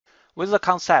With the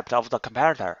concept of the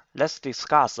comparator, let's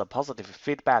discuss the positive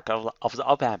feedback of the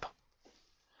op-amp.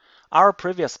 Our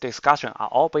previous discussions are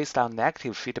all based on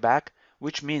negative feedback,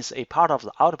 which means a part of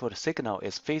the output signal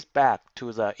is feedback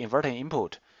to the inverting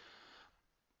input.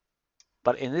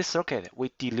 But in this circuit,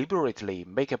 we deliberately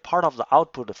make a part of the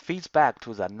output feeds back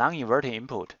to the non-inverting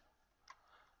input.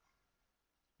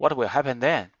 What will happen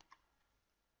then?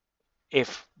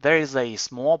 If there is a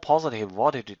small positive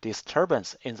voltage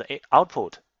disturbance in the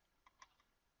output,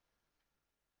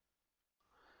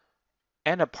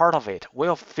 and a part of it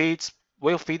will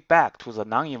feed back to the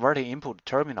non-inverting input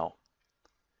terminal.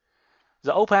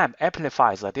 The op-amp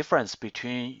amplifies the difference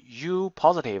between U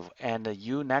positive and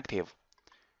U negative.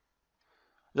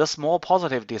 The small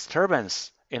positive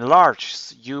disturbance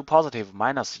enlarges U positive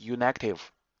minus U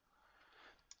negative.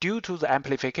 Due to the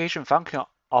amplification function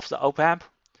of the op-amp,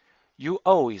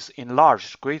 UO is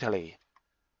enlarged greatly,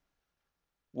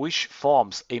 which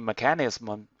forms a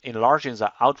mechanism enlarging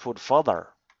the output further.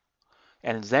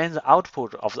 And then the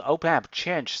output of the op-amp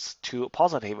changes to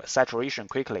positive saturation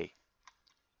quickly.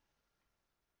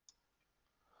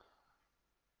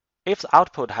 If the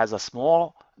output has a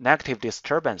small negative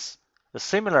disturbance, the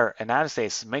similar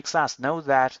analysis makes us know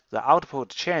that the output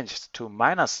changes to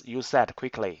minus USAT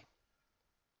quickly.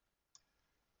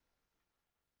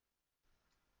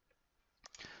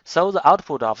 So the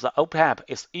output of the op-amp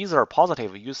is either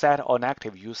positive USAT or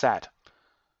negative USAT.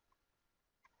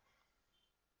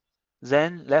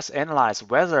 Then let's analyze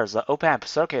whether the op-amp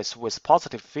circuit with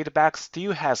positive feedback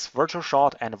still has virtual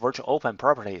short and virtual open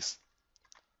properties.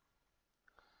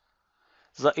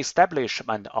 The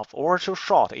establishment of virtual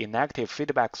short in negative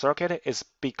feedback circuit is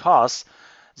because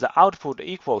the output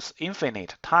equals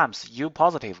infinite times U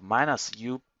positive minus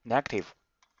U negative.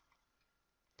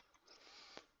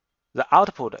 The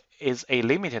output is a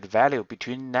limited value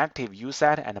between negative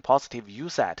USAT and positive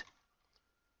USAT.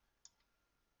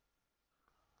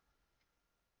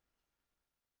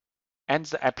 And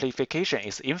the amplification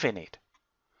is infinite.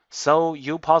 So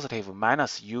U positive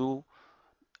minus U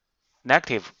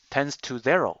negative tends to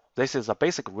 0. This is the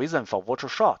basic reason for virtual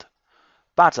short.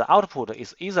 But the output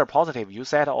is either positive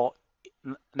USAT or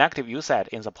negative USAT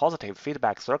in the positive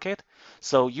feedback circuit.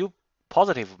 So U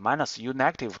positive minus U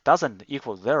negative doesn't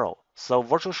equal 0. So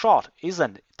virtual short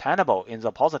isn't tenable in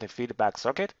the positive feedback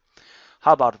circuit.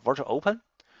 How about virtual open?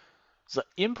 The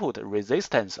input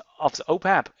resistance of the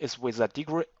op-amp is with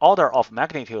the order of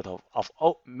magnitude of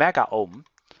mega ohm.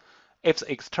 If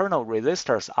the external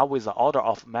resistors are with the order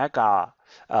of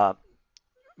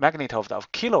magnitude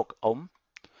of kilo ohm,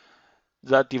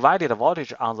 the divided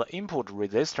voltage on the input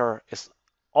resistor is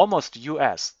almost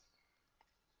US.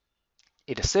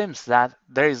 It seems that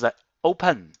there is an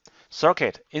open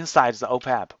circuit inside the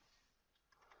op-amp.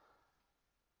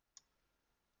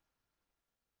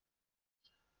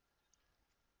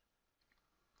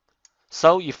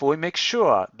 So if we make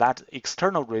sure that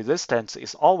external resistance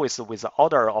is always with the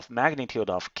order of magnitude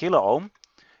of kilo ohm,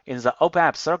 in the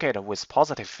op-amp circuit with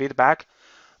positive feedback,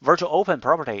 virtual open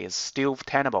property is still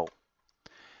tenable.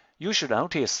 You should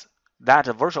notice that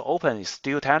the virtual open is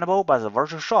still tenable, but the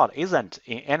virtual short isn't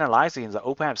in analyzing the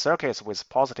op-amp circuits with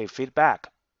positive feedback.